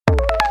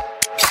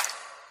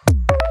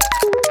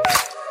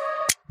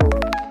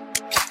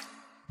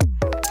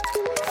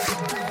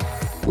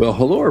Well,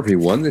 hello,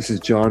 everyone. This is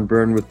John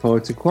Byrne with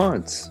Poets and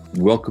Quants.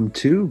 Welcome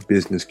to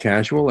Business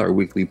Casual, our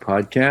weekly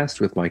podcast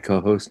with my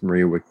co-host,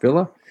 Maria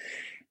Wickvilla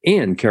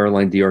and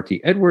Caroline Diarte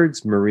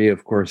Edwards. Maria,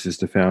 of course, is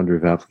the founder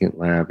of Applicant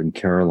Lab, and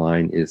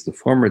Caroline is the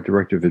former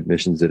director of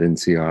admissions at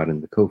INSEAD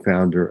and the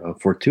co-founder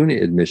of Fortuna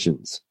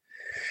Admissions.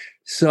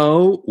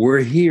 So we're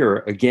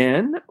here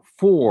again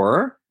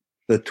for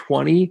the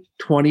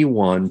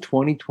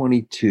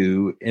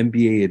 2021-2022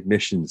 MBA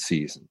admissions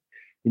season.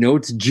 You know,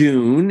 it's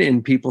June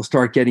and people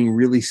start getting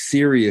really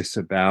serious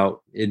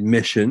about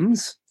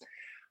admissions.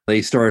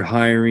 They start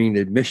hiring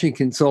admission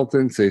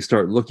consultants. They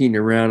start looking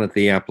around at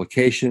the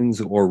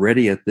applications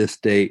already at this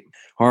date.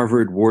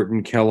 Harvard,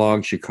 Wharton,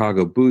 Kellogg,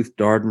 Chicago Booth,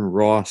 Darden,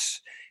 Ross,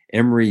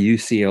 Emory,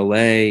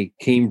 UCLA,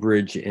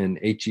 Cambridge, and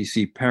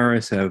HEC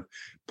Paris have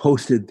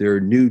posted their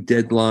new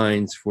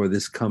deadlines for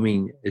this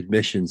coming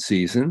admission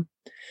season.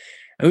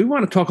 And we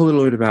want to talk a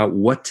little bit about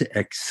what to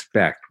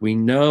expect. We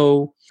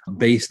know,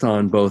 based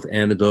on both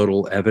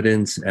anecdotal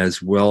evidence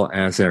as well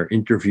as our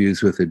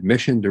interviews with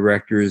admission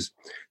directors,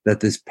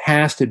 that this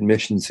past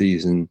admission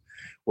season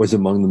was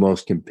among the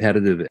most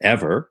competitive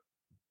ever.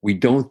 We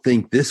don't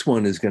think this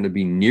one is going to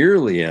be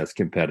nearly as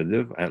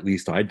competitive. At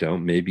least I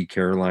don't. Maybe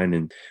Caroline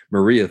and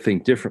Maria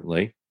think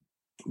differently.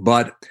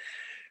 But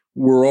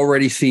we're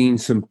already seeing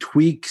some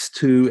tweaks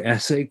to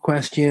essay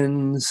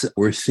questions.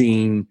 We're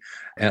seeing,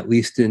 at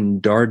least in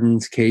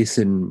Darden's case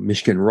and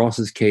Michigan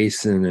Ross's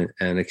case, an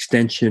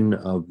extension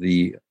of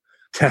the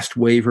test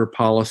waiver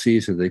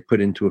policies that they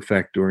put into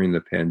effect during the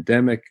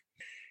pandemic.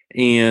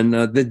 And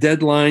the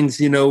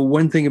deadlines, you know,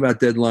 one thing about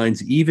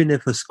deadlines, even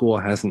if a school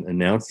hasn't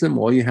announced them,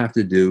 all you have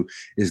to do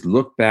is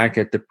look back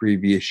at the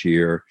previous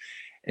year.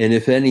 And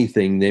if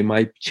anything, they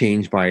might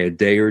change by a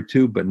day or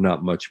two, but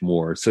not much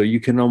more. So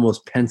you can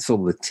almost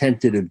pencil the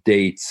tentative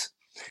dates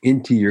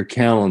into your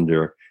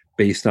calendar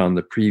based on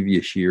the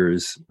previous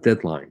year's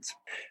deadlines.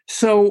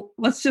 So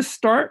let's just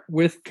start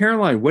with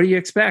Caroline. What do you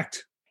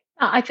expect?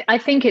 I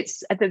think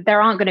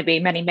there aren't going to be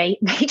many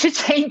major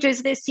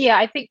changes this year.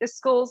 I think the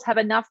schools have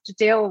enough to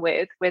deal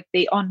with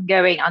the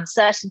ongoing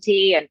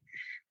uncertainty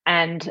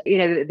and you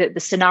know the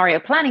scenario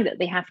planning that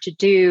they have to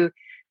do,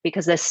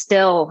 because there's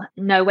still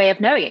no way of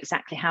knowing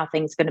exactly how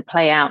things are going to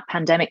play out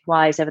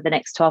pandemic-wise over the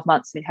next 12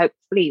 months. I mean,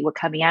 hopefully we're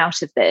coming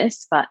out of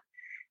this, but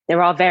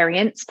there are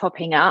variants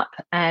popping up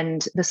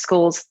and the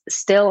schools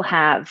still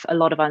have a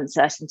lot of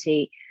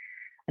uncertainty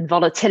and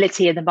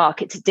volatility in the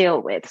market to deal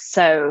with.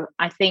 So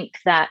I think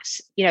that,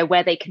 you know,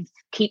 where they can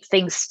keep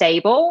things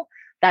stable,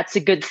 that's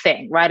a good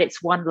thing, right?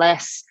 It's one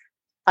less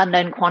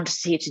unknown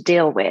quantity to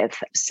deal with.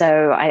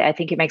 So I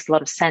think it makes a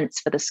lot of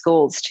sense for the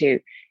schools to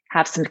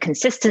have some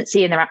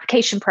consistency in their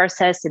application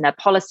process, in their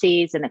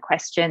policies, in their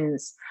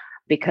questions,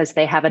 because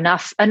they have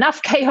enough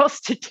chaos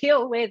to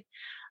deal with.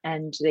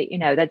 And you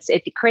know,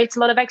 it creates a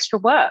lot of extra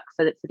work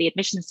for the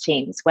admissions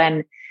teams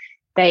when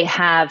they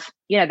have,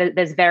 you know,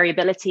 there's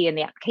variability in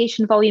the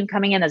application volume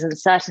coming in. There's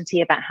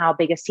uncertainty about how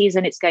big a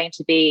season it's going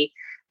to be.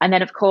 And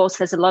then, of course,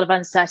 there's a lot of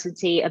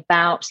uncertainty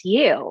about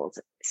yield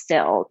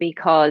still,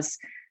 because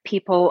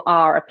people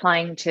are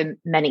applying to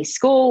many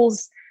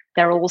schools.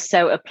 They're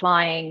also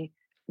applying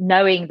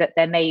knowing that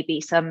there may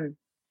be some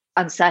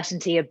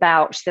uncertainty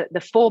about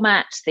the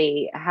format,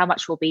 how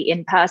much will be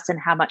in person,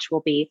 how much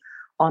will be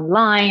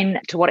online,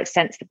 to what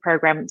extent the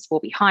programs will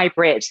be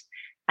hybrid.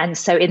 And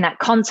so in that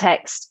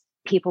context,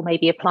 people may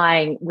be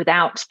applying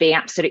without being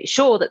absolutely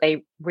sure that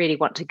they really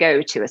want to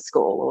go to a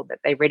school or that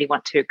they really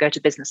want to go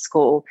to business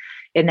school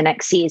in the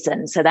next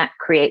season. So that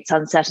creates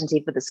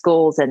uncertainty for the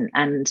schools and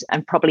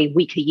probably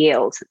weaker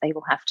yields that they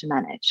will have to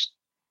manage.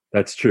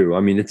 That's true.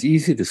 I mean, it's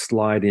easy to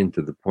slide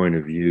into the point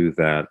of view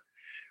that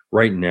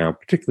right now,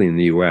 particularly in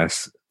the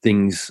US,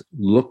 things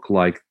look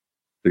like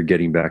they're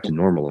getting back to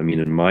normal. I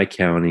mean, in my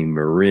county,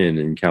 Marin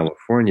in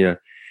California,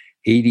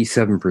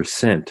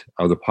 87%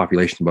 of the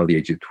population above the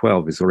age of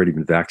 12 has already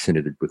been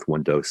vaccinated with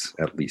one dose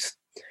at least,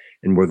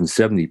 and more than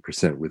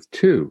 70% with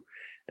two.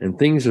 And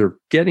things are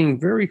getting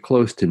very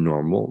close to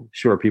normal.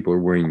 Sure, people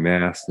are wearing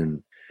masks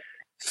and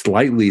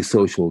slightly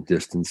social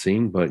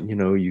distancing, but you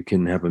know, you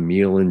can have a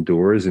meal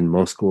indoors, and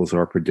most schools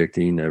are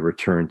predicting a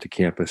return to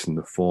campus in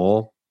the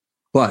fall.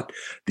 But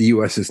the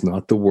US is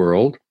not the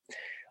world.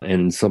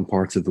 And in some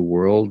parts of the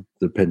world,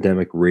 the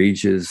pandemic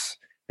rages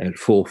at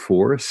full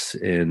force,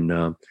 and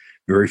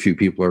very few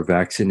people are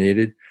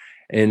vaccinated.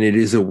 And it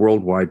is a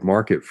worldwide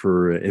market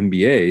for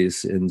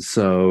MBAs. And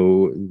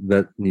so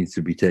that needs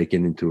to be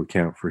taken into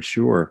account for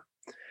sure.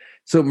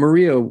 So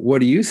Maria,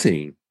 what are you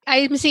seeing?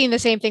 I'm seeing the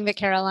same thing that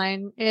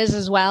Caroline is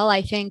as well.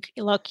 I think,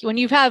 look, when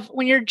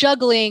you're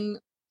juggling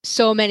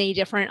so many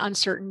different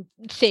uncertain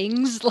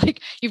things, like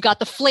you've got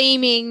the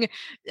flaming,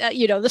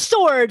 the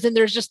swords, and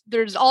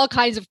there's all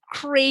kinds of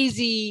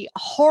crazy,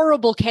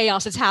 horrible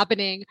chaos that's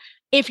happening.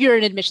 If you're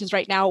in admissions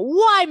right now,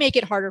 why make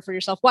it harder for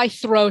yourself? Why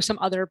throw some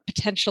other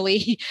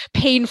potentially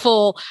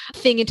painful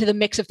thing into the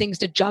mix of things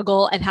to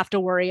juggle and have to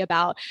worry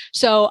about?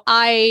 So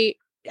I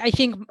I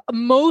think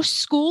most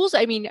schools,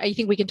 I mean, I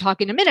think we can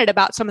talk in a minute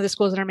about some of the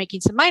schools that are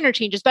making some minor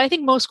changes, but I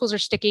think most schools are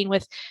sticking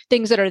with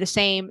things that are the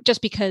same,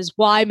 just because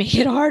why make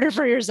it harder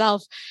for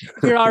yourself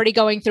if you're already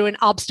going through an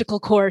obstacle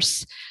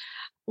course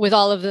with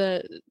all of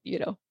the,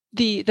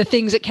 the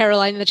things that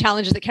Caroline and the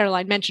challenges that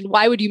Caroline mentioned.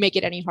 Why would you make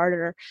it any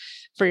harder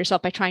for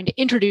yourself by trying to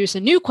introduce a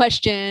new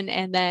question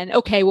and then,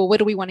 okay, well, what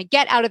do we want to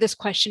get out of this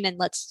question? And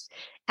let's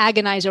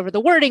agonize over the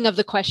wording of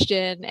the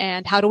question.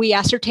 And how do we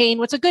ascertain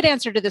what's a good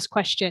answer to this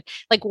question?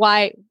 Like,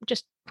 why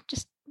just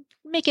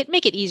make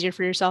it easier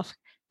for yourself.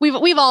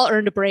 We've all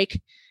earned a break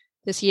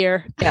this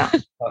year. Yeah.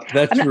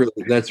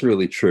 That's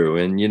really true.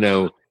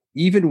 And,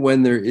 even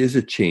when there is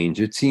a change,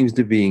 it seems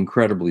to be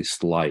incredibly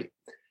slight.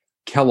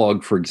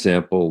 Kellogg, for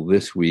example,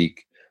 this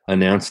week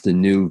announced a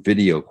new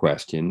video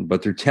question,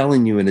 but they're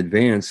telling you in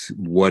advance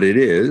what it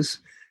is.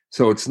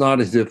 So it's not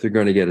as if they're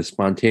going to get a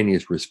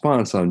spontaneous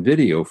response on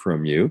video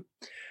from you.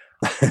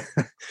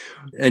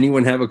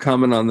 Anyone have a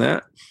comment on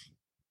that?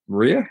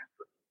 Maria?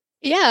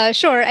 Yeah,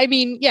 sure. I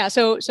mean, yeah.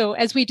 So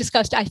as we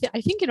discussed, I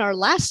think in our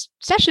last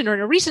session or in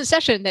a recent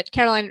session that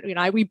Caroline,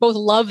 we both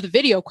love the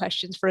video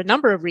questions for a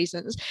number of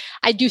reasons.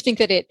 I do think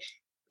that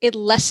it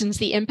lessens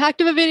the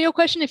impact of a video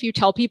question if you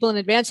tell people in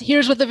advance,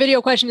 here's what the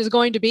video question is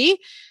going to be,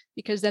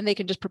 because then they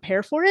can just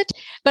prepare for it.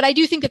 But I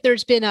do think that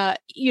there's been I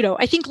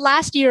think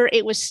last year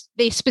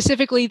they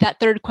specifically, that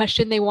third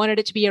question, they wanted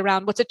it to be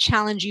around what's a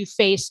challenge you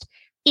faced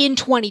in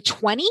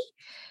 2020.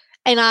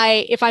 And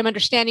if I'm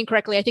understanding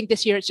correctly, I think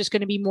this year it's just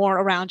going to be more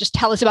around just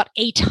tell us about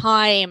a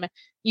time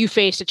you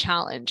faced a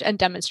challenge and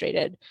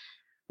demonstrated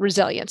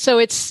resilience. So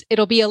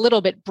it'll be a little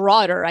bit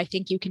broader. I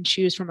think you can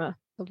choose from a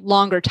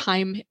longer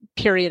time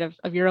period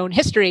of your own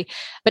history,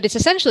 but it's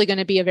essentially going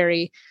to be a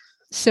very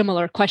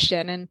similar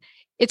question. And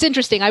it's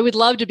interesting. I would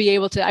love to be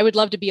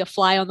a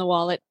fly on the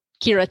wall at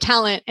Kira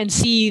Talent and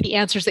see the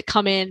answers that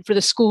come in for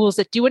the schools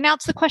that do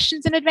announce the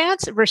questions in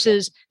advance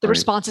versus the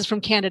responses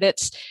from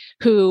candidates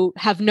who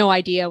have no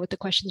idea what the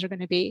questions are going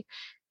to be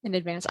in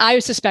advance. I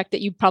would suspect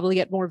that you probably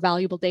get more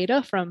valuable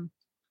data from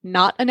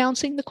not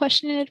announcing the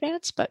question in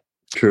advance, but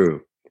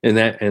true. And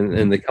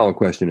the Kellogg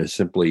question is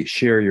simply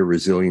share your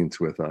resilience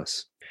with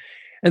us.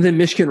 And then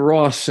Michigan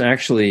Ross,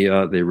 actually,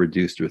 they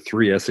reduced their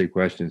 3 essay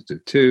questions to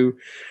 2.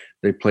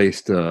 They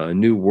placed a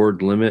new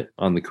word limit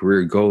on the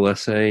career goal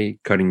essay,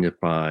 cutting it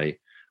by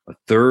a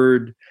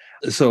third.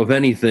 So if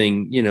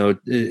anything,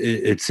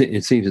 it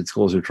seems that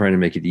schools are trying to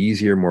make it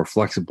easier, more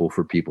flexible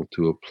for people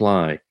to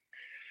apply.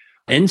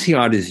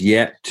 NCEOT is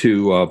yet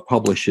to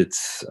publish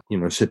its,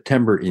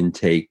 September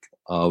intake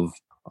of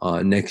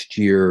next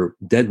year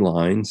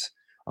deadlines.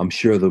 I'm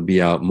sure they'll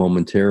be out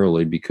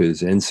momentarily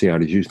because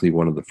NCEOT is usually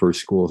one of the first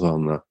schools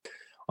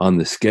on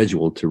the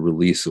schedule to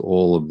release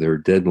all of their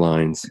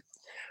deadlines.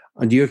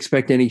 Do you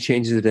expect any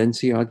changes at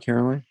NCEOT,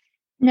 Caroline?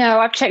 No,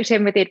 I've checked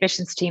in with the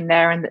admissions team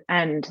there,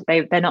 and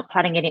they're not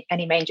planning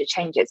any major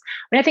changes.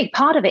 I mean, I think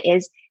part of it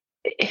is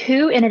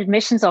who in an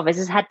admissions office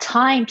has had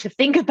time to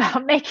think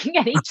about making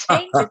any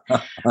changes,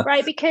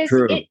 right? Because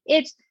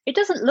it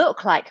doesn't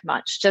look like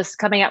much just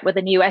coming up with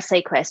a new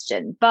essay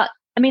question, but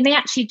I mean, they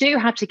actually do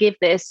have to give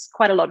this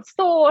quite a lot of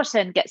thought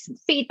and get some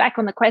feedback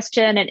on the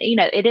question, and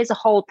it is a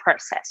whole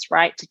process,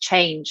 right, to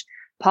change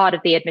part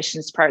of the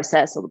admissions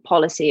process or the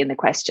policy in the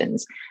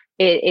questions.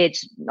 It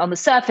on the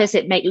surface,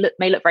 it may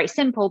look very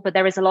simple, but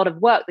there is a lot of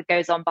work that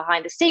goes on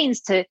behind the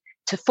scenes to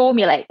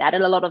formulate that,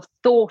 and a lot of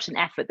thought and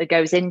effort that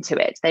goes into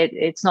it.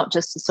 It's not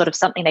just sort of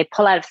something they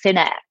pull out of thin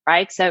air,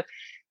 right? So,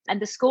 and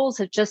the schools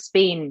have just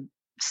been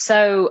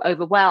so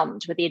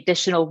overwhelmed with the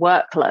additional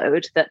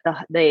workload that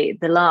the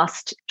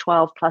last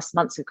 12 plus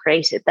months have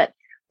created that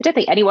I don't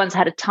think anyone's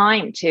had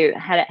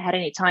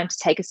any time to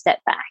take a step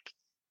back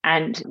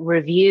and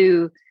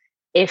review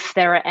if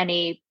there are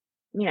any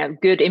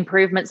good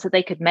improvements that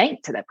they could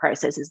make to their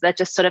processes. They're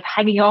just sort of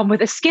hanging on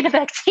with the skin of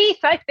their teeth,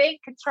 I think,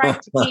 and trying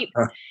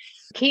to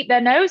keep their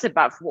nose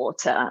above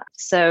water.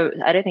 So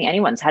I don't think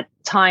anyone's had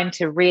time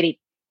to really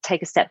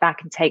take a step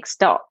back and take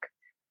stock.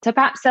 So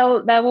perhaps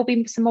there will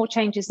be some more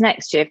changes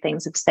next year if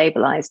things have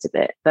stabilized a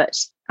bit. But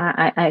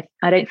I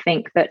don't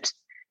think that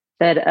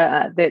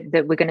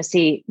we're going to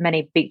see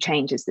many big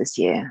changes this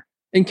year.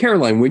 And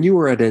Caroline, when you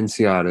were at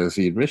NCEOT as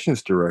the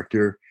admissions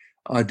director,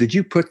 did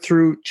you put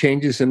through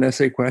changes in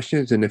essay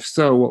questions? And if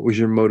so, what was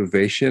your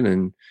motivation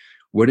and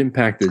what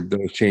impact did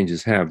those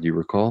changes have? Do you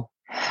recall?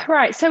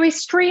 Right. So we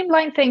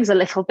streamlined things a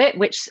little bit,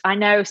 which I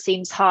know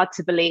seems hard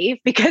to believe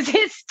because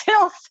it's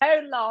still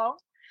so long.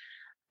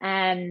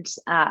 And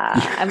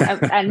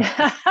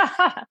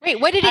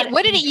wait, what did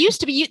it used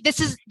to be?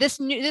 This is the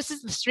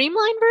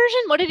streamlined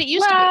version. What did it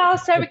used to be? Well,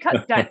 so we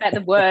cut down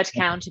the word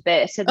count a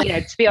bit, and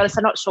to be honest,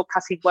 I'm not sure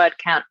cutting word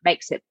count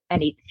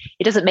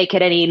it doesn't make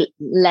it any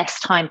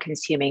less time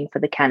consuming for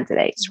the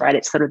candidates, right?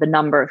 It's sort of the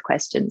number of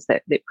questions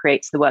that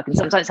creates the work, and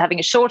sometimes having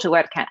a shorter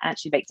word count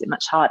actually makes it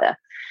much harder.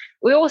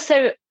 We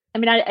also,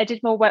 I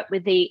did more work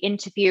with the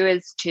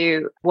interviewers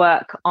to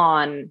work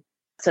on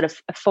sort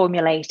of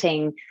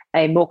formulating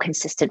a more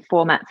consistent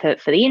format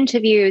for the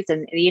interviews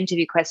and the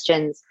interview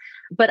questions.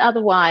 But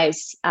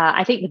otherwise,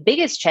 I think the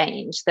biggest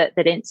change that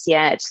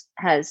INSEAD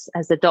has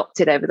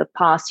adopted over the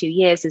past few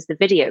years is the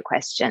video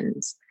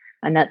questions,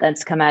 and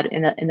that's come out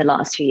in the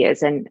last few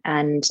years. And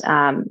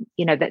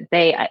that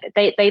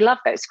they love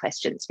those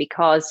questions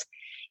because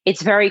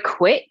it's very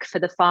quick for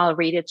the file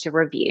reader to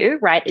review.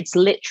 Right, it's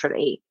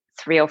literally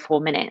 3 or 4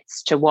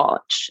 minutes to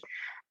watch.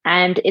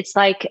 And it's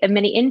like a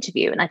mini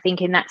interview. And I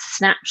think in that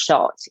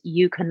snapshot,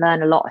 you can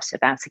learn a lot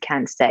about a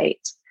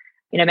candidate.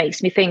 It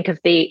makes me think of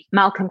the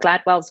Malcolm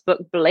Gladwell's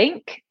book,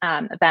 Blink,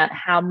 about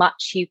how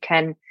much you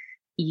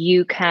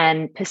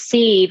can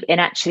perceive in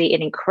actually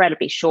an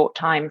incredibly short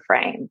time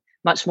frame,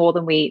 much more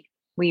than we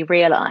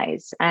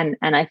realize. And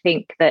I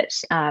think that,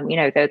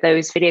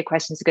 those video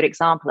questions are a good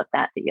example of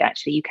that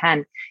you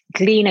can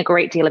glean a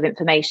great deal of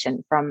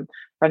information from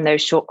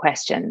those short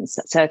questions.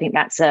 So I think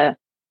that's the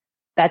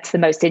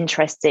most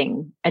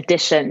interesting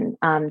addition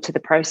to the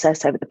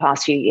process over the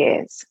past few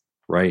years.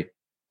 Right.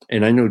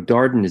 And I know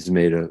Darden has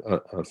made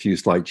a few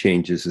slight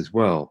changes as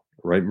well.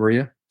 Right,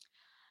 Maria?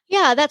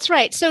 Yeah, that's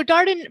right. So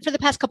Darden, for the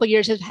past couple of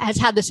years, has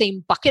had the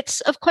same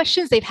buckets of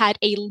questions. They've had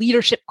a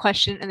leadership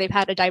question and they've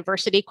had a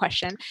diversity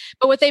question.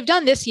 But what they've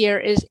done this year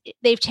is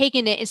they've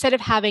taken it, instead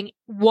of having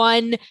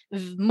one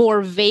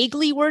more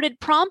vaguely worded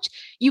prompt,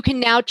 you can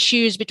now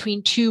choose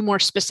between 2 more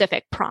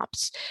specific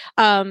prompts.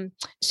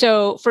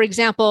 So, for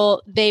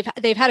example, they've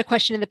had a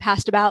question in the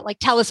past about, like,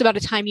 tell us about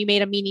a time you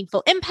made a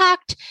meaningful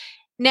impact.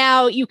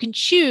 Now you can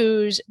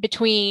choose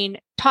between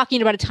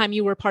talking about a time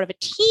you were part of a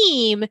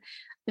team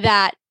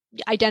that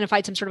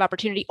identified some sort of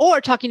opportunity, or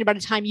talking about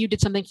a time you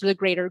did something for the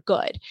greater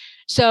good.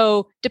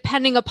 So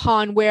depending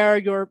upon where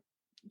your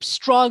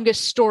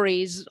strongest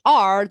stories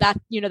are, that's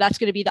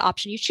going to be the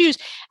option you choose.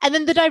 And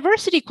then the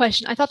diversity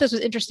question, I thought this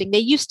was interesting. They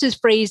used to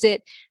phrase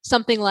it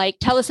something like,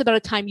 tell us about a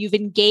time you've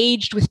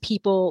engaged with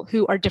people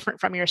who are different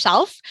from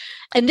yourself.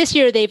 And this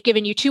year they've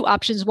given you 2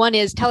 options. One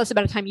is, tell us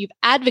about a time you've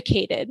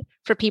advocated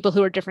for people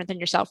who are different than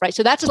yourself, right?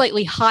 So that's a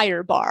slightly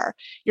higher bar.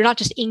 You're not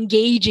just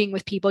engaging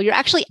with people, you're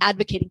actually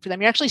advocating for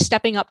them. You're actually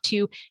stepping up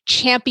to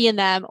champion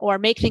them or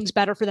make things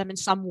better for them in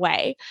some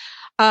way.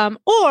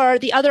 Or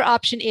the other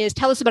option is,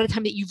 tell us about a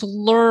time that you've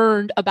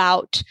learned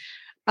about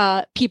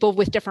people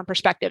with different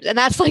perspectives. And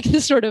that's like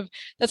that's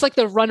like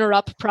the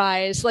runner-up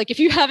prize. Like, if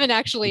you haven't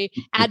actually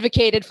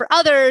advocated for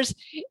others,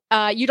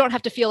 you don't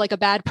have to feel like a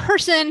bad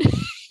person.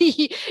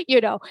 I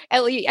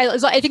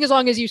think as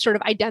long as you sort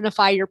of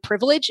identify your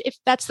privilege, if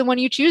that's the one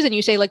you choose, and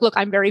you say, like, look,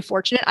 I'm very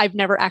fortunate. I've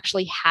never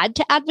actually had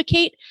to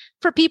advocate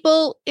for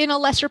people in a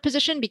lesser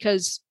position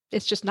because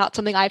it's just not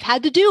something I've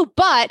had to do.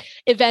 But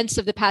events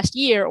of the past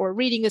year, or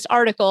reading this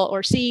article,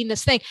 or seeing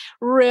this thing,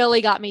 really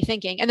got me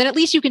thinking. And then at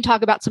least you can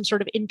talk about some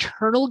sort of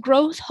internal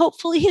growth,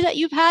 hopefully, that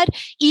you've had,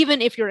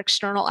 even if your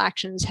external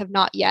actions have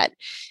not yet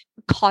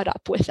caught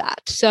up with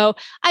that. So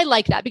I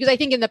like that, because I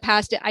think in the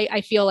past,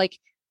 I feel like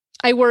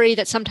I worry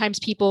that sometimes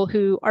people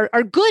who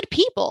are good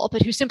people,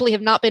 but who simply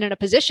have not been in a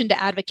position to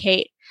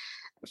advocate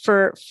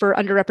for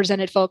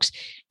underrepresented folks,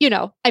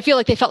 I feel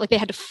like they felt like they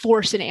had to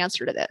force an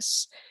answer to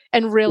this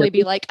and really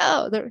be like,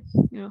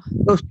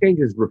 Those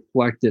changes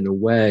reflect, in a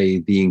way,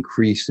 the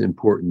increased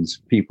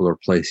importance people are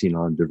placing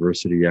on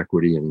diversity,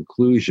 equity, and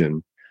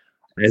inclusion,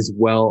 as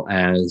well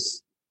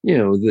as,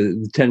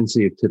 the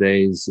tendency of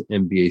today's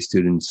MBA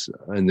students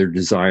and their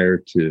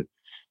desire to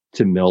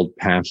meld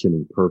passion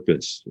and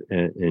purpose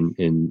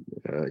and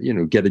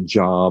get a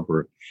job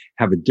or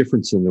have a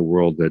difference in the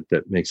world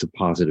that makes a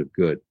positive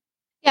good.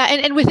 Yeah.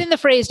 And within the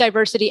phrase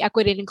diversity,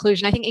 equity, and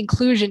inclusion, I think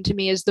inclusion to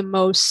me is the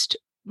most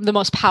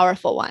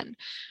powerful one,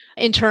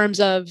 in terms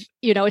of,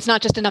 it's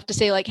not just enough to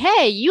say, like,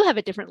 hey, you have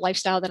a different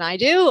lifestyle than I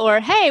do, or,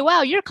 hey,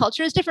 wow, your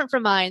culture is different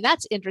from mine.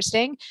 That's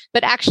interesting.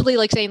 But actually,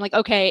 like, saying, like,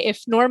 okay,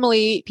 if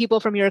normally people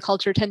from your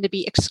culture tend to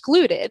be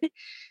excluded,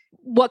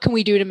 what can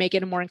we do to make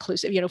it a more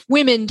inclusive? If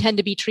women tend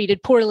to be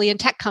treated poorly in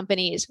tech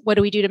companies, what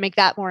do we do to make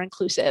that more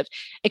inclusive?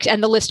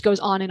 And the list goes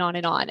on and on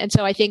and on. And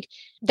so I think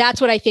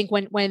that's what I think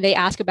when they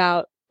ask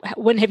about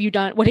what have you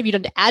done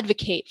to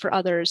advocate for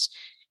others,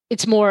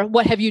 it's more,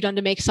 what have you done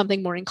to make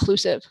something more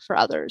inclusive for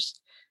others?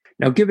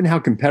 Now, given how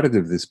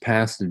competitive this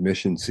past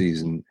admission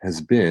season has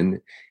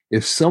been,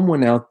 if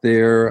someone out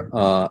there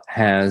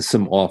has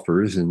some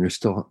offers and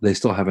they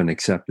still haven't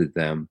accepted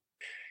them,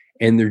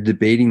 and they're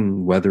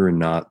debating whether or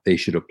not they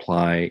should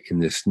apply in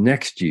this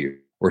next year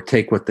or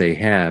take what they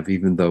have,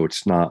 even though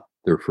it's not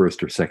their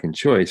first or second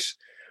choice,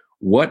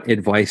 what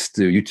advice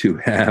do you two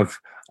have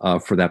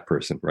for that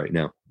person right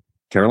now?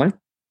 Caroline?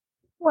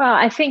 Well,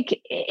 I think,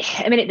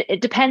 it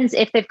depends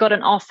if they've got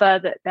an offer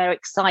that they're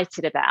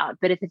excited about.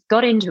 But if they've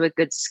got into a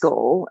good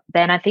school,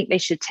 then I think they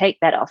should take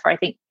that offer. I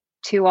think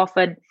too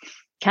often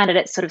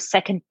candidates sort of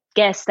second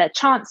guess their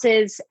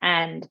chances,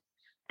 and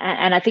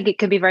I think it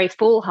can be very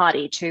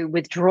foolhardy to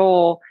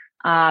withdraw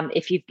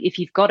if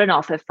you've got an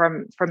offer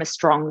from a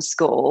strong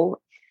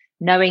school,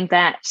 knowing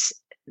that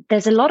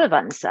there's a lot of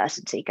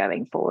uncertainty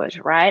going forward,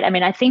 right?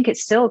 I think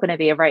it's still going to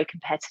be a very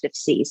competitive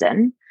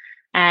season,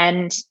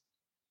 and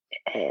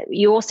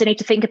you also need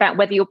to think about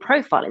whether your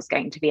profile is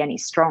going to be any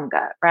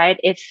stronger, right?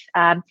 If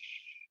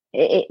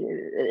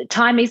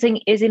timing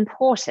is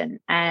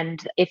important.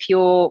 And if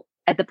you're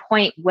at the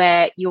point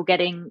where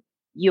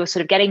you're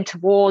sort of getting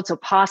towards or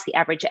past the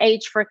average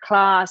age for a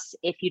class,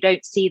 if you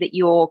don't see that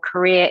your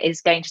career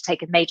is going to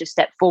take a major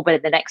step forward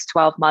in the next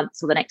 12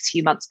 months or the next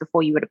few months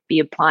before you would be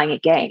applying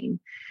again,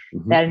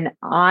 then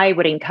I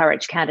would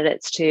encourage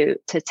candidates to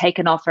take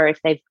an offer if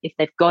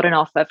they've got an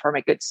offer from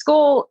a good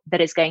school that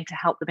is going to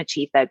help them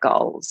achieve their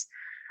goals.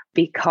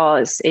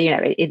 Because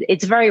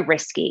it's very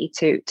risky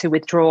to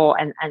withdraw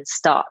and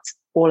start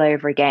all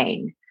over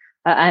again.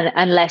 And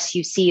unless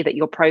you see that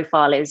your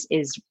profile is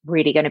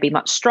really going to be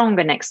much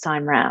stronger next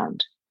time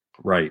round.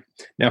 Right.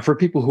 Now, for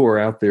people who are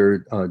out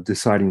there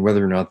deciding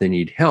whether or not they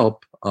need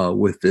help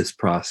with this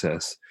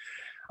process,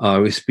 I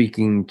was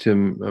speaking to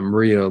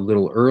Maria a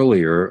little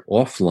earlier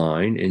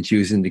offline, and she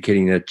was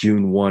indicating that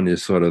June 1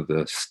 is sort of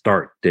the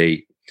start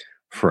date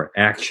for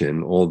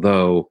action,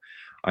 although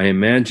I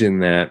imagine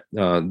that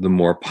the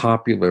more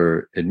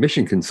popular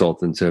admission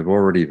consultants have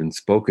already been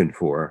spoken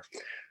for.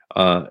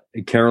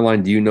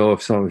 Caroline, do you know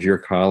if some of your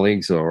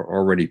colleagues are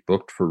already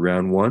booked for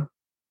round 1?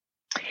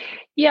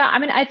 Yeah, I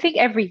mean, I think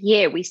every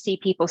year we see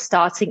people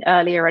starting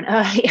earlier and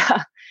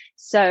earlier.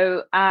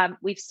 So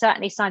we've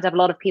certainly signed up a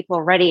lot of people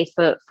already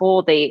for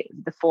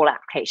the fall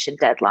application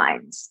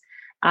deadlines.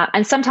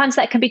 And sometimes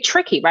that can be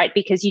tricky, right?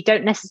 Because you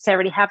don't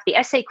necessarily have the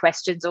essay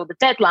questions or the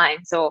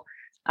deadlines or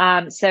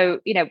so,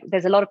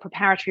 there's a lot of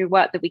preparatory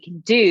work that we can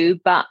do,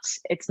 but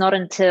it's not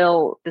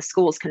until the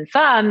schools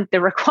confirm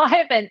the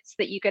requirements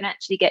that you can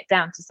actually get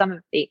down to some of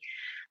the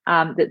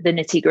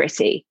nitty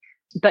gritty.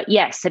 But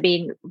yes, I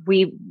mean,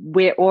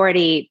 we're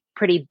already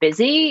pretty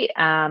busy,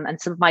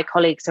 and some of my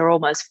colleagues are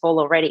almost full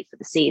already for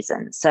the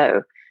season.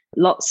 So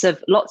lots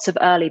of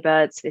early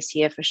birds this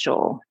year for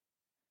sure.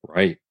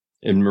 Right.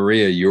 And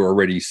Maria, you're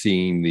already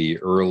seeing the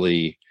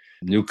early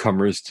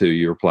newcomers to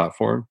your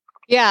platform?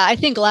 Yeah, I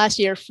think last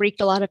year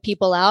freaked a lot of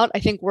people out. I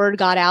think word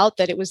got out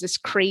that it was this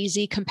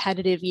crazy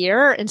competitive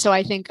year. And so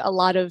I think a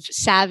lot of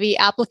savvy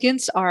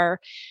applicants are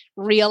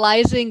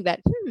realizing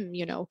that,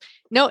 no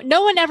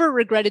one ever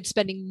regretted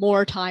spending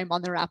more time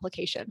on their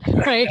application,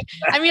 right?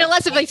 I mean,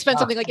 unless if they spent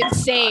something like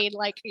insane,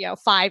 like,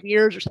 5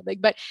 years or something,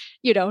 but,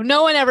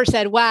 no one ever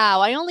said,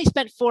 wow, I only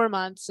spent 4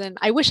 months and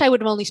I wish I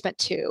would have only spent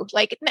 2.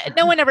 Like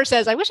no one ever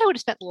says, I wish I would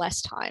have spent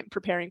less time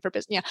preparing for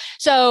business. Yeah.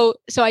 So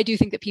I do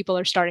think that people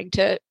are starting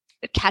to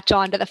catch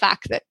on to the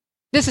fact that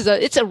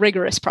it's a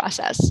rigorous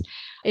process.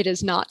 It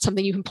is not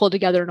something you can pull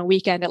together in a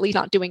weekend, at least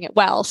not doing it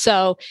well.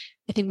 So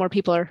I think more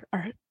people are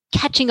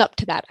catching up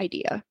to that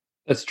idea.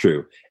 That's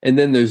true. And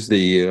then there's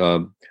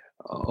the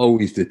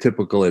always the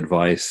typical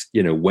advice,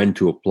 when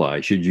to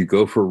apply. Should you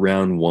go for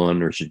round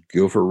 1 or should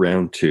you go for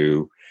round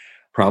 2?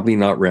 Probably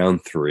not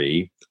round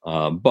 3.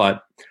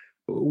 But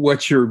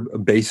what's your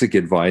basic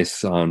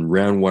advice on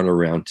round 1 or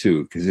round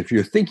 2? Because if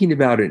you're thinking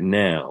about it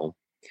now,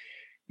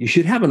 you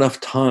should have enough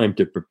time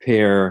to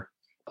prepare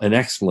an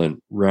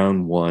excellent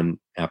round 1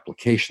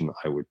 application,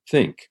 I would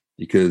think,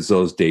 because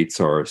those dates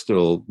are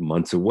still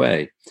months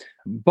away.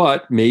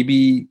 But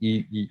maybe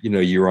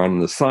you're on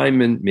an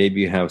assignment,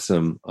 maybe you have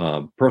some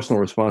personal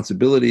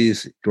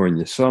responsibilities during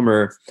the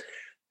summer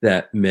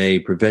that may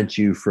prevent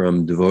you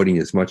from devoting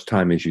as much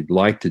time as you'd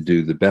like to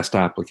do the best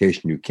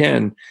application you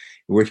can,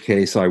 in which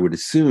case I would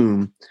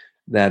assume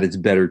that it's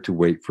better to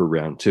wait for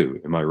round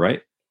 2. Am I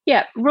right?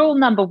 Yeah. Rule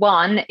number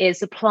 1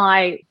 is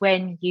apply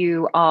when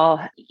you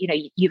are,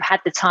 you've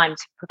had the time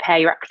to prepare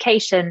your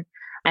application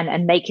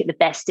and make it the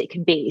best it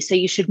can be. So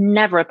you should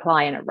never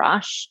apply in a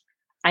rush,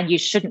 and you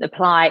shouldn't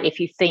apply if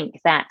you think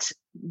that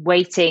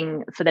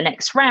waiting for the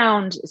next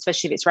round,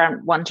 especially if it's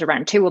round 1 to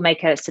round 2, will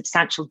make a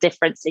substantial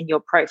difference in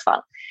your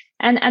profile.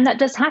 And that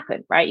does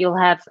happen, right? You'll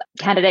have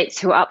candidates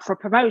who are up for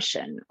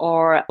promotion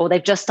or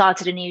they've just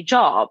started a new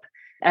job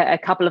a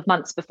couple of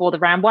months before the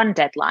round 1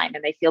 deadline,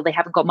 and they feel they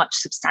haven't got much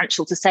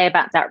substantial to say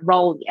about that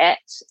role yet.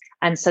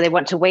 And so they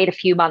want to wait a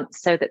few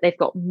months so that they've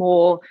got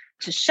more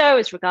to show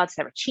as regards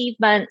their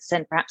achievements.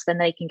 And perhaps then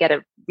they can get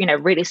a,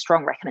 really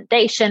strong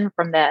recommendation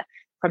from their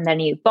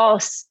new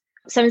boss.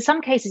 So in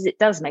some cases, it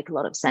does make a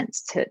lot of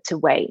sense to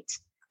wait.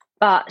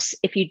 But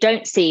if you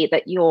don't see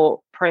that your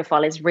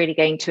profile is really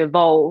going to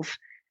evolve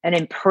and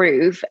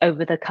improve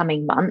over the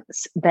coming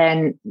months,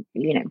 then,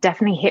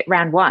 definitely hit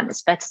round 1.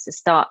 It's better to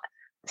start.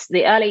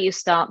 The earlier you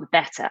start, the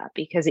better,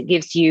 because it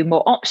gives you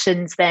more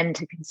options then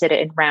to consider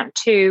in round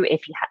 2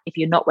 if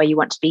you're not where you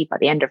want to be by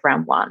the end of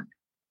round 1.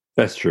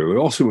 That's true. It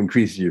also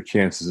increases your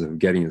chances of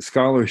getting a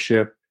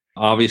scholarship.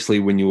 Obviously,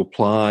 when you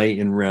apply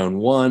in round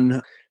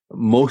 1,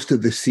 most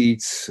of the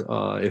seats,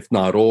 if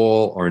not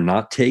all, are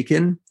not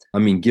taken. I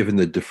mean, given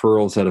the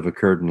deferrals that have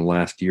occurred in the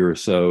last year or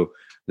so,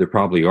 there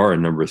probably are a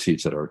number of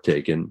seats that are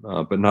taken,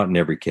 but not in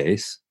every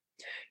case.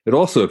 It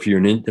also, if you're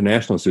an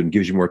international student,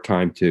 gives you more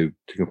time to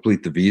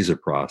complete the visa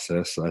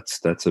process.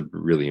 That's a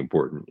really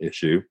important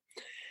issue.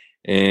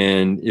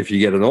 And if you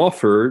get an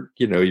offer,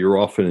 you're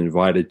often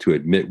invited to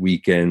admit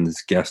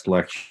weekends, guest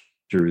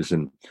lectures,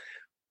 and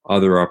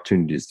other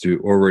opportunities to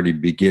already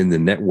begin the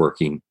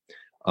networking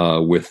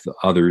with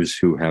others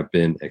who have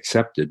been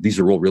accepted. These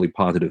are all really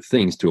positive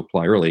things to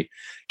apply early.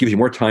 Gives you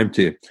more time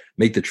to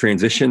make the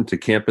transition to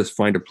campus,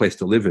 find a place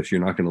to live if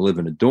you're not going to live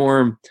in a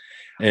dorm,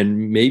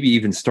 and maybe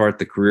even start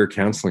the career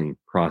counseling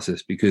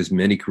process, because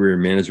many career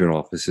management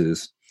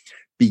offices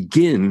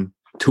begin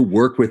to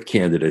work with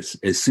candidates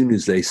as soon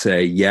as they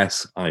say,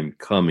 yes, I'm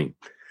coming.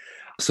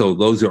 So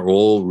those are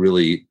all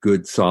really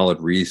good, solid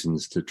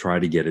reasons to try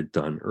to get it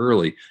done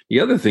early. The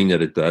other thing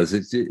that it does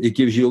is it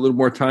gives you a little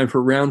more time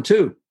for round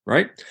two,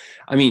 right?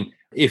 I mean,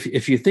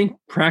 if you think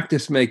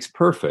practice makes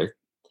perfect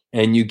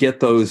and you get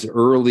those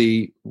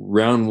early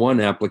round one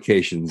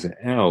applications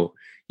out,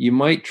 you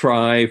might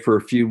try for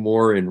a few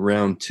more in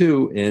round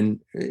two. And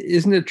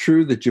isn't it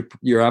true that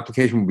your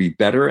application will be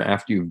better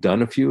after you've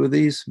done a few of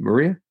these,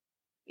 Maria?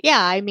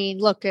 Yeah, I mean,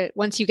 look,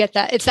 once you get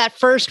that, it's that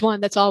first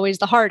one that's always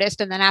the hardest.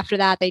 And then after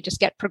that, they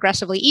just get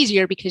progressively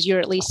easier because you're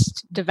at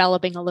least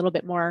developing a little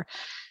bit more,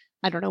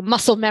 I don't know,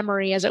 muscle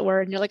memory, as it were.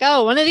 And you're like,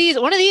 oh, one of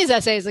these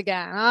essays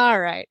again.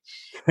 All right.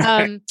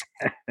 That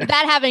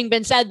having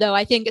been said, though,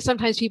 I think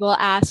sometimes people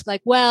ask,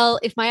 like, well,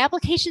 if my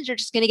applications are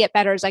just going to get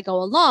better as I go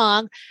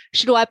along,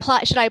 should I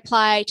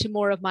apply to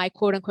more of my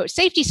quote unquote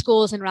safety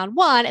schools in round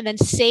one and then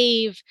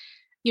save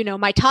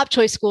my top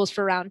choice schools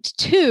for round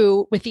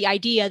two with the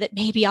idea that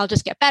maybe I'll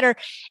just get better?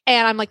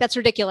 And I'm like, that's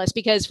ridiculous,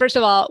 because first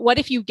of all, what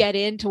if you get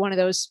into one of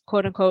those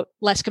quote unquote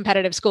less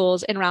competitive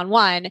schools in round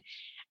one,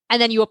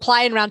 and then you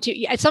apply in round two?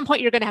 At some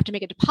point, you're going to have to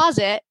make a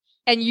deposit,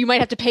 and you might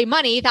have to pay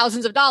money,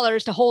 thousands of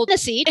dollars, to hold a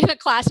seat in a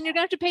class, and you're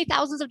going to have to pay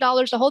thousands of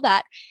dollars to hold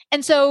that.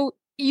 And so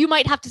you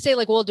might have to say,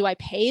 like, well, do I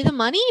pay the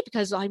money?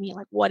 Because I mean,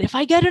 like, what if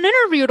I get an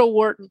interview to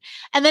Wharton?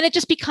 And then it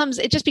just becomes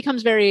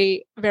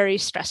very, very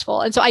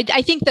stressful. And so I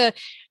think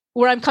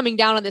where I'm coming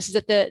down on this is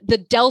that the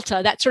delta,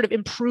 that sort of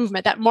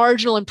improvement, that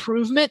marginal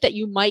improvement that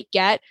you might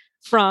get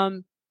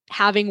from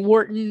having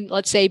Wharton,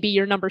 let's say, be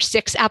your number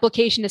 6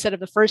 application instead of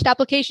the first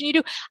application you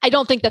do, I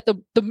don't think that the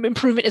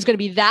improvement is going to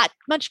be that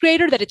much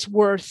greater that it's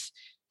worth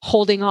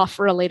holding off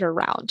for a later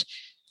round.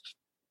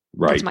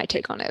 Right. That's my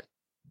take on it.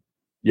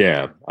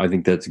 Yeah, I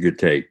think that's a good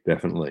take,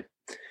 definitely.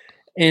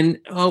 And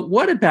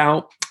what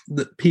about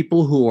the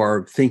people who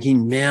are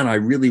thinking, man, I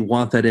really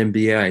want that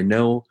MBA. I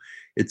know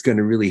it's going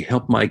to really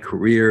help my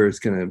career. It's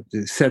going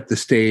to set the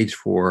stage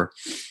for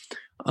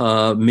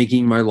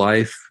making my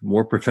life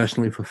more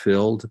professionally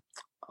fulfilled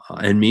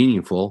and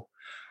meaningful.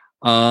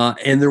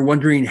 And they're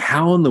wondering,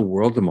 how in the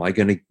world am I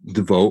going to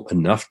devote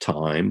enough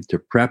time to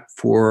prep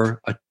for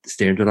a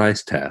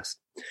standardized test,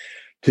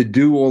 to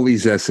do all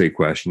these essay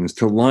questions,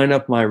 to line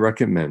up my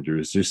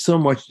recommenders? There's so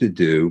much to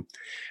do.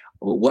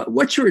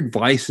 What's your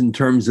advice in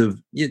terms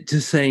of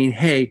just saying,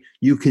 hey,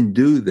 you can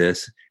do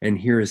this, and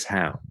here's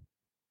how?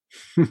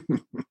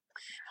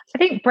 I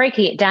think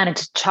breaking it down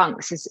into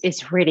chunks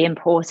is really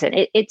important.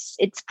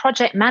 It's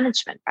project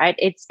management, right?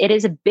 It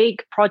is a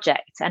big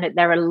project, and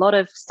there are a lot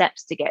of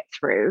steps to get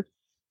through.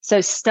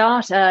 So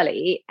start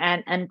early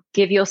and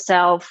give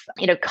yourself,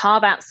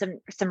 carve out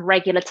some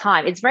regular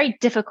time. It's very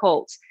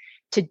difficult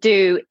to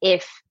do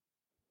if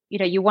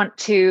you want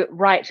to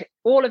write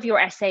all of your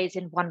essays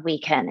in one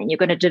weekend, and you're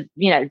going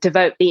to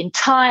devote the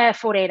entire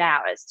 48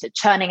 hours to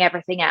churning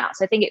everything out.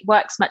 So I think it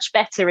works much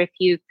better if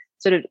you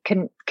sort of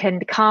can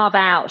carve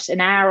out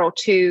an hour or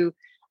two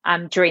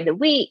during the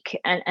week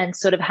and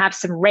sort of have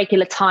some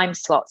regular time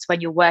slots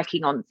when you're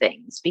working on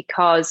things,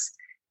 because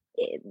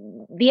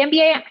the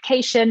MBA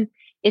application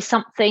is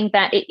something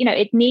that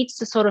it needs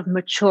to sort of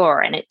mature,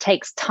 and it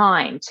takes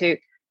time to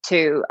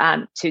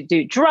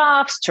do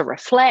drafts, to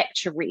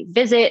reflect, to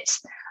revisit.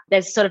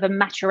 There's sort of a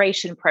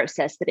maturation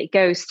process that it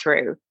goes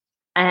through.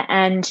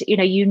 And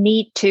you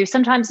need to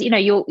sometimes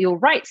you'll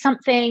write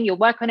something, you'll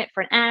work on it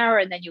for an hour,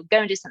 and then you'll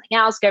go and do something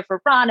else, go for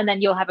a run, and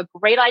then you'll have a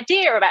great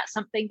idea about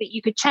something that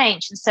you could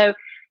change. And so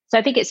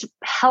I think it's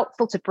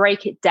helpful to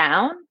break it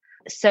down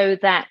so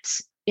that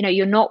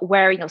you're not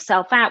wearing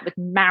yourself out with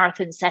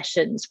marathon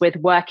sessions with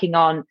working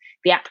on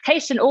the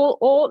application,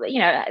 or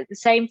the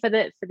same for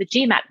the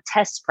GMAT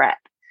test prep.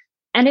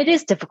 And it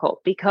is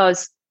difficult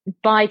because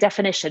by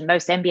definition,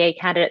 most MBA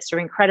candidates are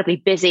incredibly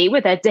busy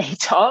with their day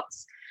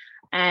jobs.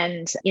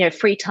 And,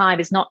 free time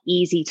is not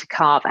easy to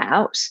carve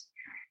out.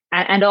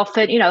 And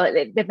often,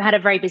 they've had a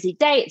very busy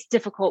day. It's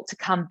difficult to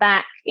come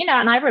back,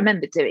 and I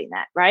remember doing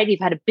that, right? You've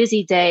had a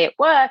busy day at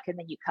work, and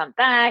then you come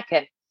back,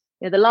 and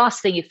the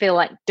last thing you feel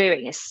like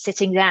doing is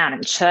sitting down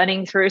and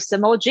churning through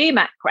some more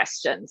GMAT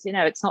questions.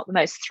 It's not the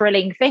most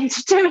thrilling thing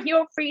to do in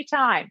your free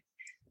time.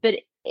 But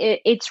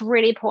it's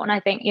really important, I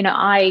think.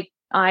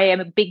 I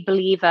am a big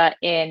believer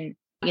in,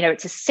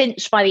 it's a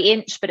cinch by the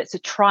inch, but it's a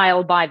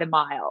trial by the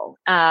mile.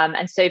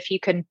 And so if you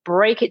can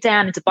break it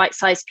down into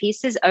bite-sized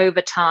pieces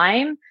over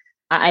time,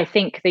 I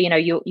think that,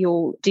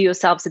 you'll do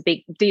yourself a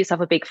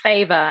big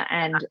favor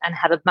and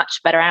have a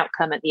much better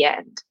outcome at the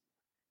end.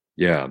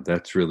 Yeah,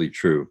 that's really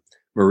true.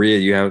 Maria,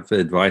 you have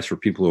advice for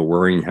people who are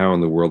worrying how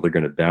in the world they're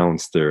going to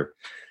balance their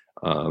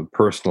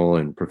personal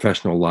and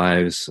professional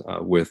lives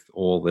with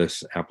all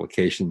this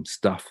application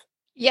stuff?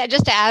 Yeah,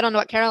 just to add on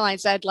what Caroline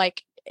said,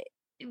 like,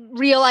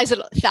 realize that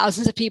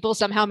thousands of people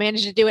somehow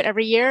manage to do it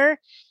every year.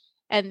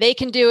 and they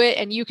can do it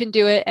and you can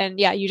do it. And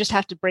yeah, you just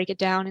have to break it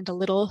down into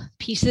little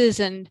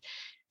pieces and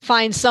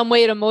find some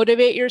way to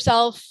motivate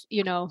yourself.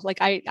 Like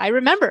I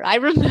remember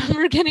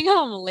getting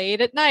home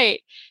late at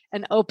night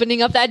and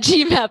opening up that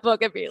GMAT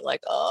book and being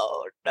like,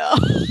 oh no.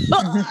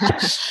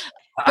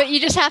 But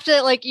you just have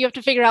to you have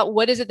to figure out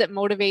what is it that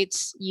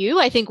motivates you.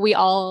 I think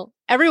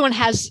everyone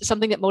has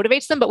something that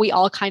motivates them, but we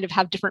all kind of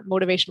have different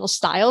motivational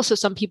styles. So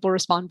some people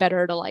respond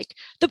better to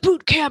the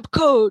boot camp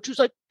coach who's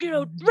run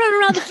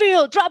around the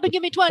field, drop and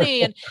give me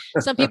 20. And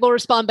some people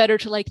respond better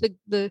to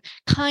the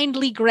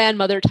kindly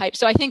grandmother type.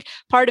 So I think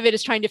part of it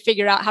is trying to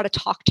figure out how to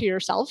talk to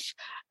yourself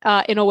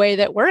in a way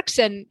that works.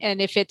 And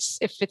if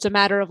it's a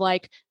matter of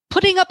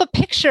putting up a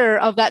picture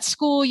of that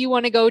school you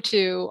want to go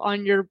to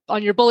on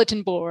your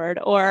bulletin board,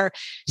 or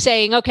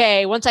saying,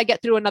 okay, once I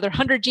get through another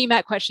 100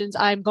 GMAT questions,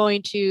 I'm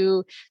going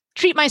to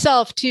treat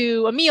myself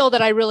to a meal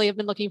that I really have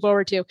been looking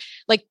forward to.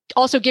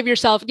 Also give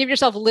yourself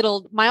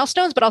little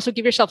milestones, but also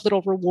give yourself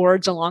little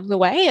rewards along the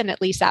way. And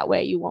at least that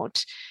way you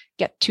won't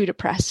get too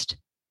depressed.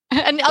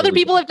 And other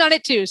people have done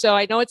it too. So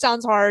I know it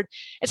sounds hard.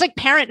 It's like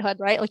parenthood,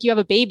 right? You have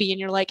a baby and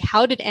you're like,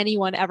 how did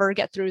anyone ever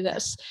get through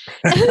this?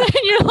 And then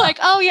you're like,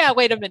 oh yeah,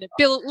 wait a minute.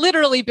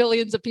 Literally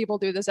billions of people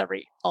do this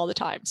all the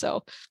time.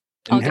 So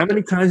and how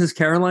many times has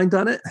Caroline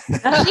done it? She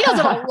does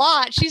it a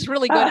lot. She's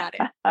really good at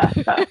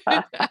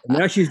it.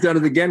 Now she's done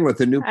it again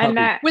with a new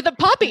puppy. With a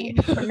puppy.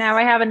 Now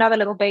I have another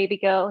little baby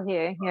girl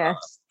here.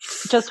 Yes.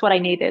 Just what I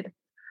needed.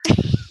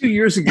 2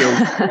 years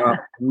ago,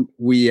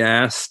 we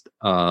asked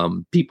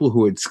people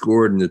who had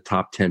scored in the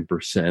top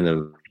 10%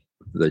 of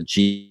the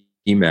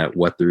GMAT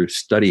what their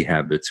study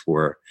habits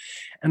were.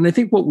 And I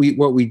think what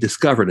we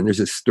discovered, and there's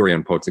a story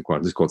on Poets and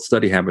Quants, it's called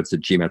Study Habits of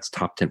GMAT's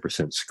Top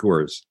 10%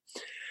 Scores.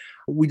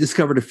 We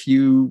discovered a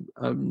few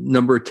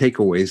number of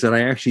takeaways that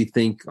I actually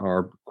think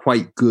are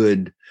quite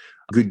good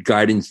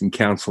guidance and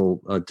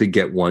counsel to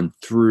get one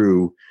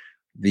through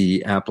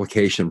the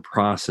application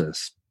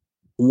process.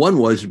 One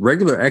was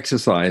regular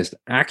exercise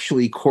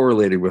actually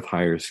correlated with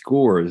higher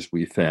scores,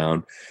 we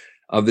found.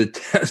 Of the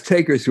test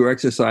takers who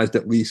exercised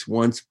at least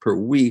once per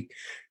week,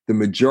 the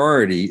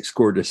majority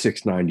scored a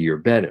 690 or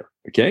better.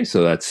 Okay,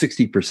 so that's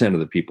 60% of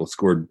the people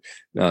scored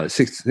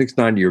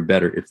 690 or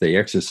better if they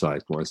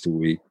exercised once a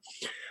week.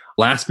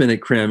 Last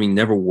minute cramming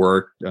never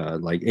worked.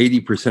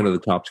 80% of the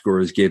top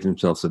scorers gave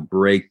themselves a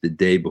break the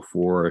day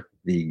before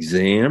the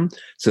exam.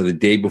 So the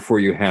day before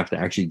you have to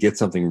actually get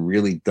something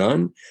really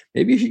done,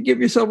 maybe you should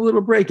give yourself a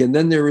little break. And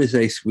then there is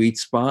a sweet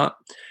spot.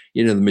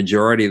 The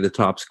majority of the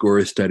top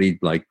scorers studied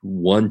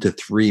 1 to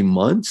 3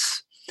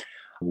 months,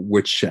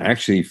 which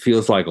actually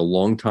feels like a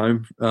long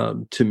time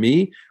to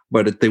me.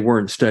 But they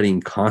weren't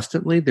studying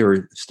constantly. They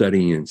were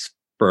studying in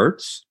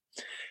spurts.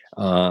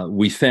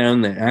 We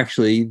found that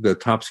actually the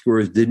top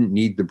scorers didn't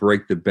need to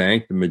break the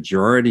bank. The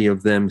majority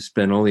of them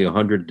spent only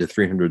 $100 to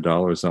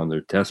 $300 on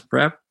their test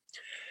prep.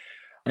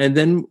 And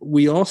then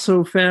we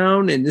also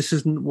found, and this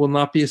will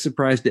not be a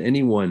surprise to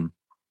anyone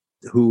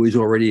who has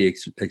already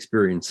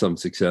experienced some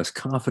success,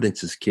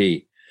 confidence is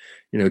key.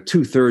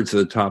 2/3 of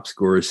the top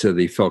scorers said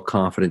they felt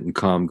confident and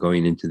calm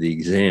going into the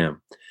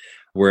exam,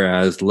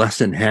 whereas less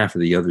than half of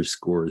the other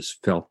scorers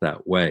felt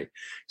that way.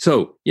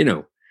 So,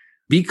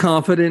 be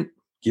confident.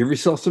 Give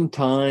yourself some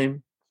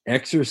time,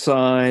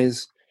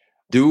 exercise,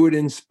 do it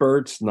in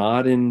spurts,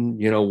 not in,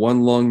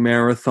 one long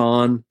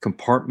marathon,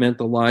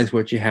 compartmentalize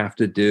what you have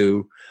to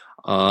do.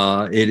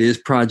 It is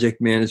project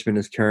management,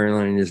 as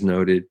Caroline has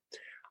noted.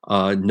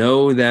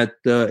 Know that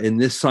in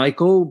this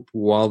cycle,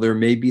 while there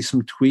may be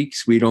some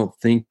tweaks, we don't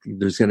think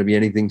there's going to be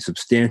anything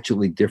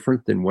substantially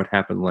different than what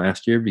happened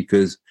last year,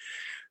 because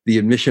the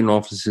admission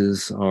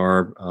offices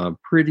are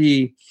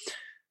pretty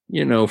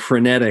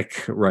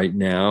frenetic right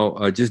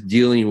now, just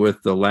dealing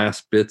with the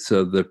last bits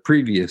of the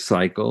previous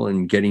cycle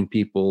and getting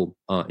people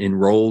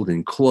enrolled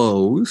and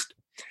closed.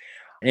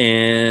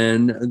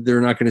 And they're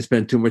not going to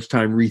spend too much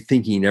time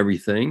rethinking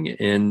everything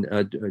and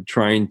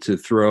trying to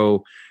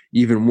throw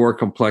even more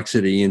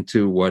complexity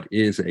into what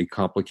is a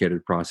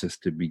complicated process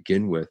to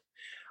begin with.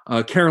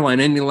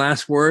 Caroline, any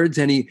last words?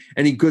 Any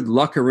good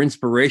luck or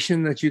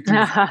inspiration that you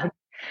can?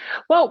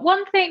 Well,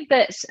 one thing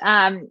that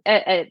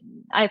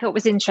I thought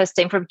was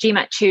interesting from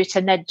GMAT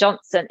tutor Ned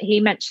Johnson, he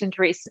mentioned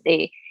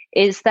recently,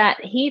 is that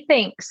he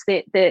thinks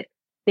that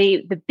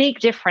the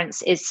big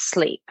difference is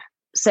sleep.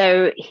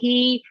 So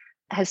he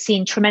has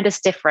seen tremendous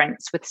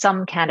difference with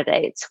some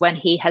candidates when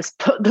he has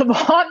put them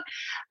on,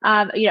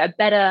 a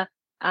better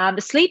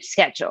sleep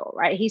schedule,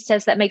 right? He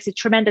says that makes a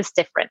tremendous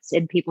difference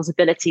in people's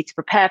ability to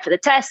prepare for the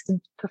test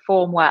and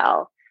perform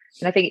well.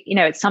 And I think,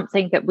 it's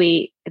something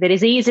that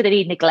is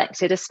easily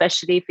neglected,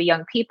 especially for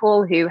young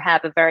people who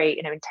have a very,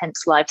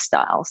 intense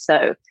lifestyle.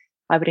 So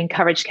I would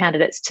encourage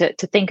candidates to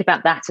think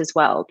about that as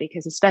well,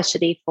 because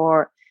especially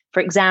for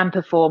exam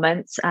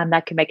performance,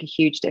 that can make a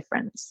huge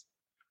difference.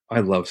 I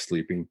love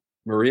sleeping.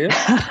 Maria?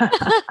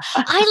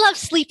 I love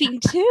sleeping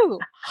too.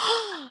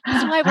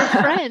 That's why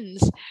we're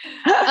friends.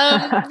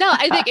 No,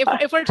 I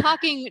think if we're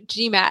talking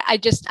GMAT,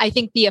 I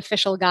think the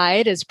official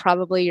guide is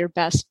probably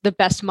the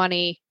best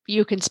money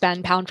you can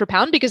spend pound for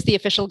pound, because the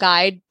official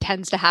guide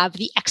tends to have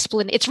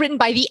it's written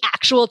by the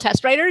actual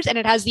test writers, and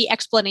it has the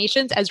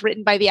explanations as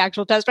written by the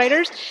actual test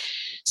writers.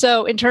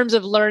 So in terms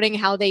of learning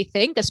how they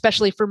think,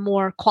 especially for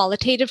more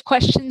qualitative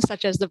questions,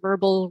 such as the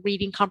verbal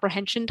reading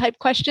comprehension type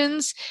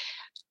questions,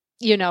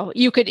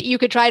 you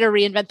could try to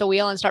reinvent the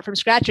wheel and start from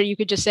scratch, or you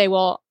could just say,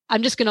 well,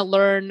 I'm just going to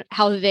learn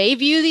how they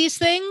view these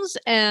things.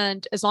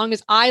 And as long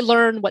as I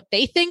learn what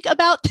they think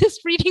about this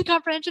reading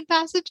comprehension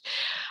passage,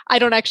 I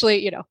don't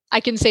actually, I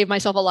can save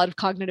myself a lot of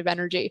cognitive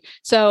energy.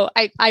 So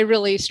I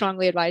really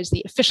strongly advise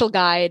the official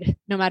guide,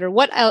 no matter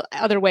what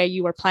other way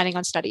you are planning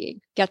on studying.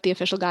 Get the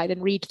official guide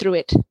and read through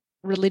it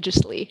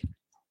religiously.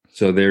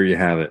 So there you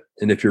have it.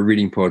 And if you're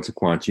reading Poets of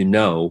Quants, you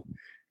know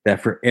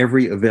that for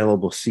every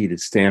available seat at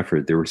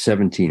Stanford, there were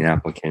 17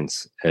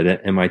 applicants.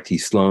 At MIT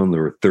Sloan,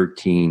 there were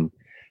 13.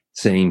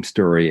 Same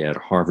story at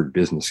Harvard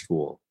Business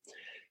School.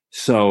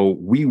 So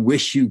we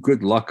wish you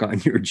good luck on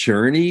your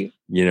journey.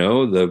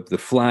 The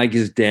flag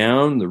is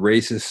down. The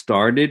race has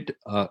started.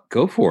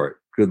 Go for it.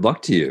 Good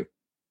luck to you.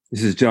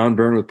 This is John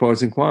Byrne with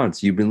Poets and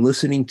Quants. You've been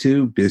listening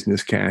to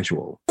Business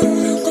Casual.